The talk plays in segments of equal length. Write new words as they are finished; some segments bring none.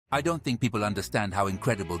I don't think people understand how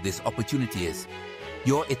incredible this opportunity is.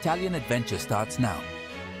 Your Italian adventure starts now.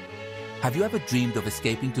 Have you ever dreamed of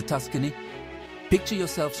escaping to Tuscany? Picture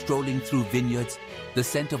yourself strolling through vineyards, the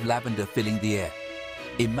scent of lavender filling the air.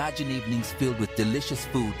 Imagine evenings filled with delicious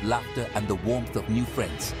food, laughter, and the warmth of new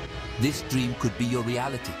friends. This dream could be your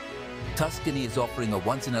reality. Tuscany is offering a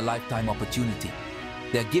once-in-a-lifetime opportunity.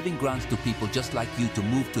 They're giving grants to people just like you to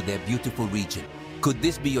move to their beautiful region. Could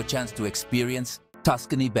this be your chance to experience?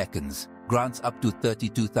 Tuscany beckons, grants up to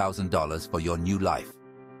 $32,000 for your new life.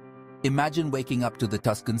 Imagine waking up to the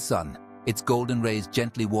Tuscan sun, its golden rays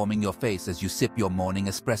gently warming your face as you sip your morning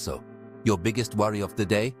espresso. Your biggest worry of the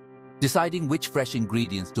day? Deciding which fresh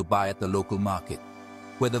ingredients to buy at the local market,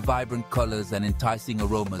 where the vibrant colors and enticing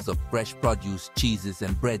aromas of fresh produce, cheeses,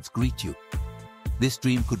 and breads greet you. This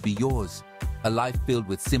dream could be yours, a life filled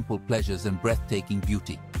with simple pleasures and breathtaking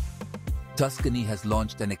beauty. Tuscany has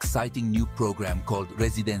launched an exciting new program called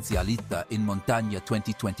Residenze in Montagna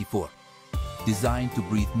 2024, designed to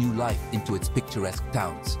breathe new life into its picturesque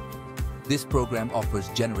towns. This program offers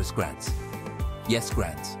generous grants. Yes,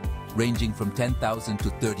 grants, ranging from 10,000 to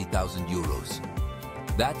 30,000 euros.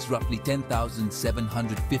 That's roughly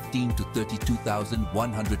 $10,715 to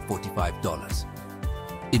 $32,145.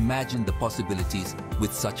 Imagine the possibilities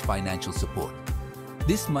with such financial support.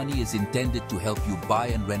 This money is intended to help you buy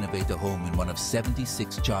and renovate a home in one of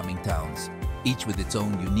 76 charming towns, each with its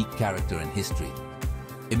own unique character and history.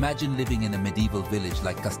 Imagine living in a medieval village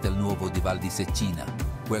like Castelnuovo di Val di Cecina,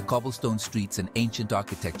 where cobblestone streets and ancient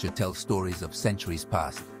architecture tell stories of centuries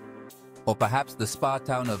past. Or perhaps the spa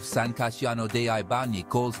town of San Casciano dei Bagni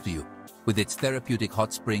calls to you, with its therapeutic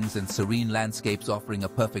hot springs and serene landscapes offering a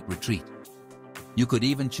perfect retreat. You could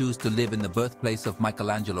even choose to live in the birthplace of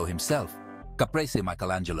Michelangelo himself, Caprese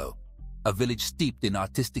Michelangelo, a village steeped in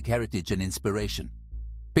artistic heritage and inspiration.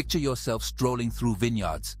 Picture yourself strolling through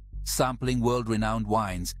vineyards, sampling world-renowned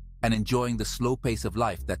wines, and enjoying the slow pace of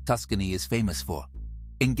life that Tuscany is famous for.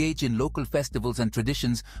 Engage in local festivals and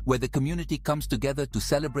traditions where the community comes together to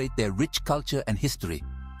celebrate their rich culture and history.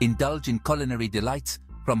 Indulge in culinary delights,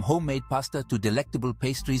 from homemade pasta to delectable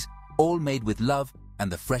pastries, all made with love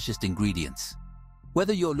and the freshest ingredients.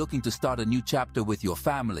 Whether you're looking to start a new chapter with your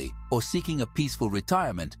family or seeking a peaceful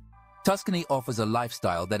retirement, Tuscany offers a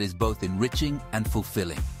lifestyle that is both enriching and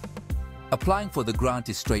fulfilling. Applying for the grant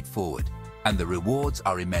is straightforward, and the rewards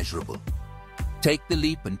are immeasurable. Take the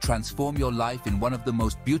leap and transform your life in one of the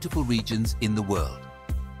most beautiful regions in the world.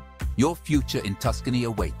 Your future in Tuscany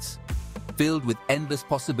awaits, filled with endless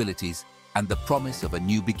possibilities and the promise of a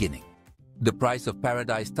new beginning. The price of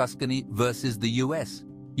paradise Tuscany versus the US.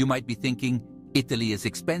 You might be thinking, Italy is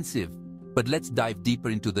expensive, but let's dive deeper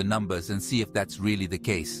into the numbers and see if that's really the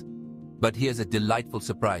case. But here's a delightful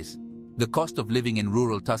surprise. The cost of living in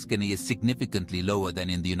rural Tuscany is significantly lower than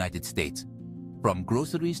in the United States. From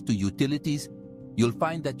groceries to utilities, you'll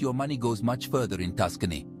find that your money goes much further in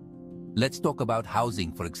Tuscany. Let's talk about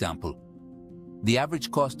housing, for example. The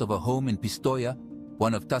average cost of a home in Pistoia,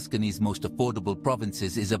 one of Tuscany's most affordable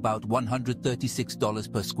provinces, is about $136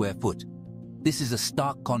 per square foot. This is a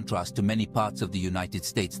stark contrast to many parts of the United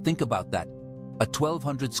States. Think about that. A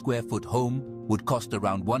 1,200 square foot home would cost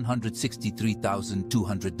around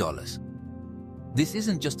 $163,200. This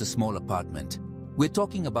isn't just a small apartment. We're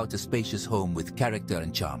talking about a spacious home with character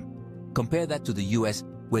and charm. Compare that to the US,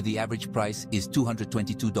 where the average price is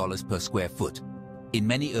 $222 per square foot. In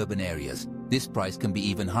many urban areas, this price can be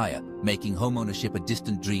even higher, making homeownership a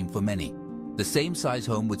distant dream for many. The same size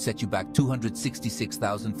home would set you back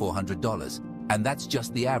 $266,400, and that's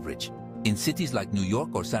just the average. In cities like New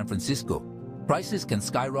York or San Francisco, prices can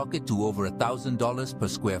skyrocket to over $1,000 per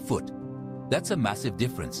square foot. That's a massive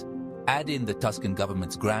difference. Add in the Tuscan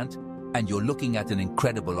government's grant, and you're looking at an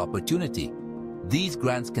incredible opportunity. These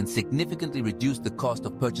grants can significantly reduce the cost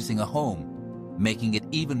of purchasing a home, making it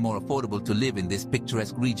even more affordable to live in this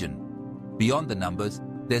picturesque region. Beyond the numbers,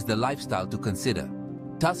 there's the lifestyle to consider.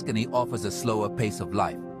 Tuscany offers a slower pace of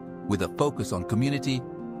life, with a focus on community,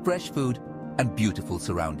 fresh food, and beautiful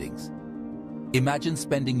surroundings. Imagine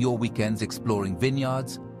spending your weekends exploring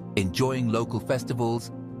vineyards, enjoying local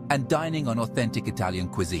festivals, and dining on authentic Italian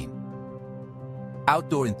cuisine.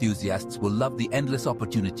 Outdoor enthusiasts will love the endless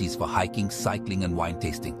opportunities for hiking, cycling, and wine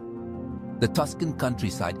tasting. The Tuscan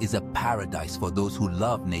countryside is a paradise for those who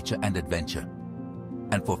love nature and adventure.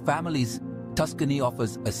 And for families, Tuscany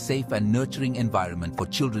offers a safe and nurturing environment for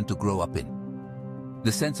children to grow up in.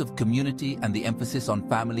 The sense of community and the emphasis on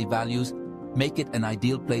family values make it an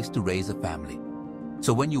ideal place to raise a family.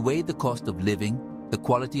 So when you weigh the cost of living, the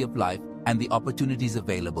quality of life, and the opportunities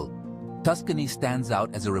available, Tuscany stands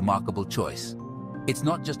out as a remarkable choice. It's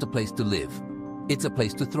not just a place to live. it's a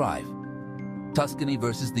place to thrive. Tuscany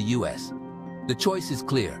versus the US. The choice is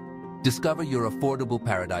clear. Discover your affordable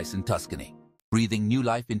paradise in Tuscany, breathing new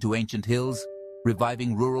life into ancient hills,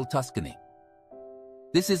 reviving rural Tuscany.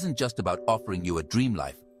 This isn't just about offering you a dream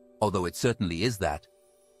life, although it certainly is that.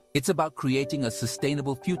 It's about creating a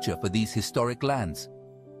sustainable future for these historic lands.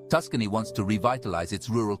 Tuscany wants to revitalize its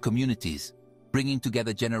rural communities, bringing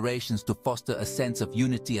together generations to foster a sense of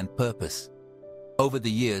unity and purpose. Over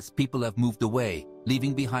the years, people have moved away,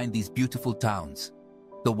 leaving behind these beautiful towns.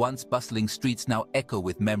 The once bustling streets now echo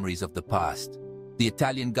with memories of the past. The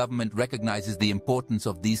Italian government recognizes the importance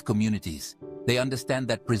of these communities. They understand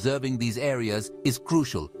that preserving these areas is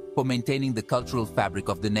crucial for maintaining the cultural fabric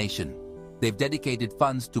of the nation. They've dedicated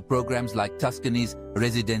funds to programs like Tuscany's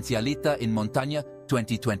Residenze in Montagna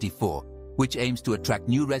 2024, which aims to attract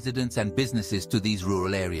new residents and businesses to these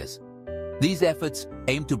rural areas. These efforts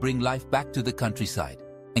aim to bring life back to the countryside,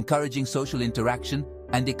 encouraging social interaction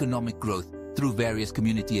and economic growth through various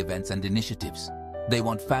community events and initiatives. They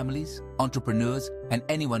want families, entrepreneurs, and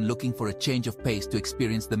anyone looking for a change of pace to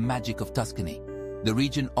experience the magic of Tuscany. The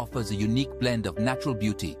region offers a unique blend of natural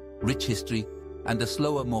beauty, rich history, and a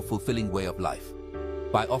slower, more fulfilling way of life.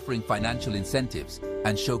 By offering financial incentives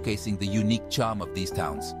and showcasing the unique charm of these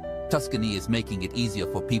towns, Tuscany is making it easier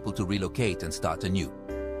for people to relocate and start anew.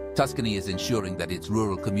 Tuscany is ensuring that its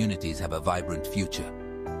rural communities have a vibrant future.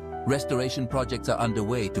 Restoration projects are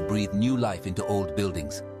underway to breathe new life into old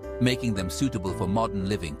buildings, making them suitable for modern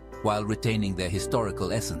living while retaining their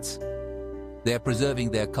historical essence. They are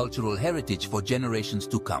preserving their cultural heritage for generations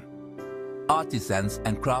to come. Artisans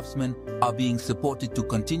and craftsmen are being supported to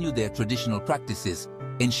continue their traditional practices,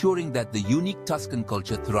 ensuring that the unique Tuscan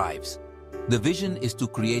culture thrives. The vision is to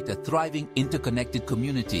create a thriving, interconnected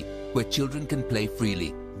community where children can play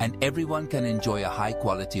freely and everyone can enjoy a high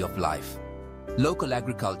quality of life. Local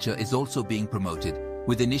agriculture is also being promoted,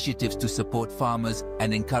 with initiatives to support farmers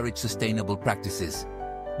and encourage sustainable practices.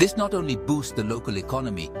 This not only boosts the local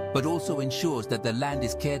economy, but also ensures that the land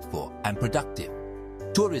is cared for and productive.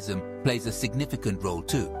 Tourism plays a significant role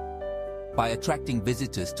too. By attracting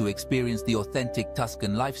visitors to experience the authentic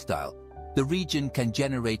Tuscan lifestyle, the region can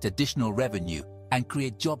generate additional revenue and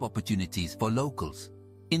create job opportunities for locals.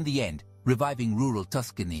 In the end, reviving rural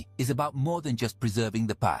Tuscany is about more than just preserving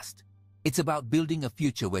the past. It's about building a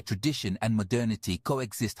future where tradition and modernity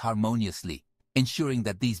coexist harmoniously, ensuring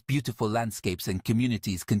that these beautiful landscapes and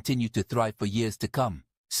communities continue to thrive for years to come.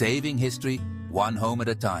 Saving history, one home at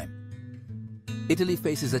a time. Italy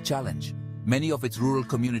faces a challenge. Many of its rural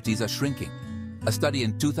communities are shrinking. A study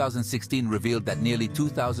in 2016 revealed that nearly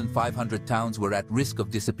 2,500 towns were at risk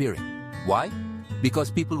of disappearing. Why?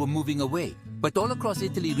 Because people were moving away. But all across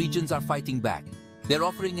Italy, regions are fighting back. They're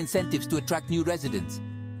offering incentives to attract new residents.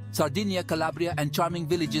 Sardinia, Calabria, and charming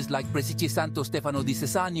villages like Presici Santo Stefano di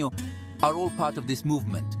Cessaneo are all part of this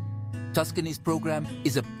movement. Tuscany's program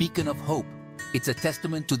is a beacon of hope. It's a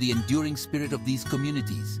testament to the enduring spirit of these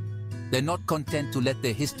communities. They're not content to let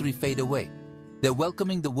their history fade away. They're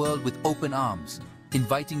welcoming the world with open arms,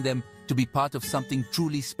 inviting them to be part of something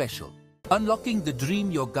truly special. Unlocking the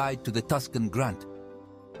Dream, your guide to the Tuscan grant.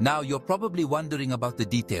 Now you're probably wondering about the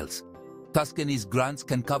details. Tuscany's grants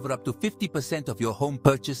can cover up to 50% of your home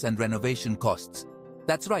purchase and renovation costs.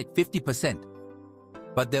 That's right, 50%.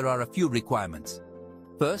 But there are a few requirements.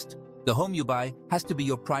 First, the home you buy has to be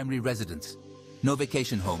your primary residence. No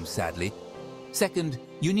vacation homes, sadly. Second,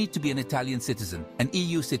 you need to be an Italian citizen, an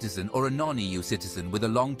EU citizen, or a non-EU citizen with a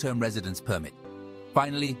long-term residence permit.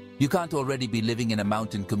 Finally, you can't already be living in a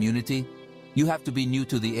mountain community. You have to be new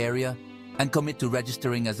to the area and commit to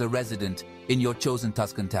registering as a resident in your chosen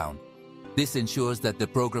Tuscan town. This ensures that the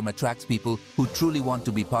program attracts people who truly want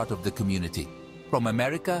to be part of the community. From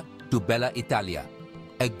America to Bella Italia,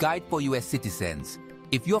 a guide for US citizens.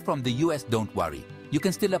 If you're from the US, don't worry. You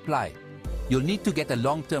can still apply. You'll need to get a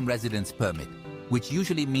long-term residence permit, which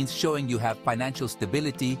usually means showing you have financial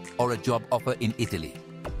stability or a job offer in Italy.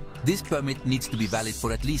 This permit needs to be valid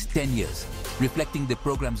for at least 10 years, reflecting the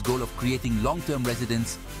program's goal of creating long-term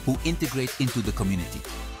residents who integrate into the community.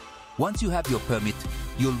 Once you have your permit,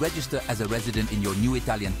 you'll register as a resident in your new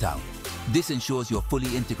Italian town. This ensures you're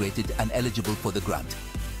fully integrated and eligible for the grant.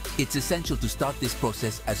 It's essential to start this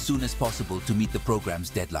process as soon as possible to meet the program's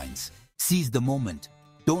deadlines. Seize the moment.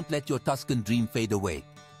 Don't let your Tuscan dream fade away.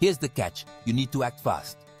 Here's the catch, you need to act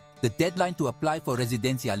fast. The deadline to apply for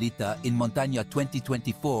Residenze in Montagna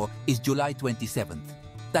 2024 is July 27th.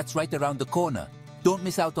 That's right around the corner. Don't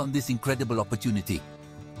miss out on this incredible opportunity.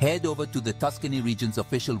 Head over to the Tuscany region's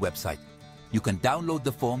official website. You can download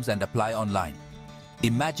the forms and apply online.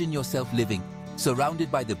 Imagine yourself living,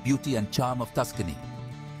 surrounded by the beauty and charm of Tuscany.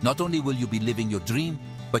 Not only will you be living your dream,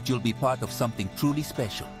 but you'll be part of something truly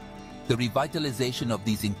special. The revitalization of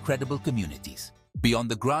these incredible communities. Beyond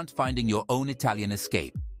the grant, finding your own Italian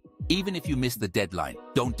escape. Even if you miss the deadline,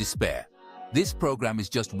 don't despair. This program is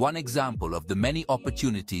just one example of the many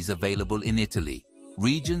opportunities available in Italy.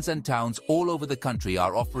 Regions and towns all over the country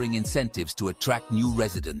are offering incentives to attract new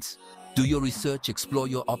residents. Do your research, explore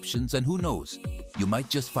your options, and who knows, you might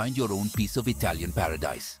just find your own piece of Italian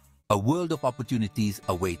paradise. A world of opportunities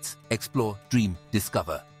awaits. Explore, dream,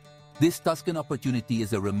 discover. This Tuscan opportunity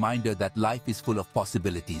is a reminder that life is full of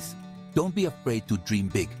possibilities. Don't be afraid to dream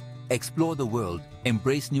big. Explore the world,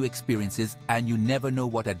 embrace new experiences, and you never know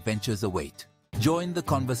what adventures await. Join the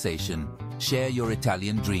conversation. Share your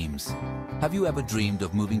Italian dreams. Have you ever dreamed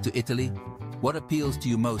of moving to Italy? What appeals to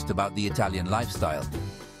you most about the Italian lifestyle?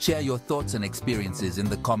 Share your thoughts and experiences in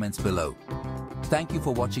the comments below. Thank you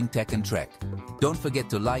for watching Tech and Trek. Don't forget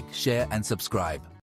to like, share, and subscribe.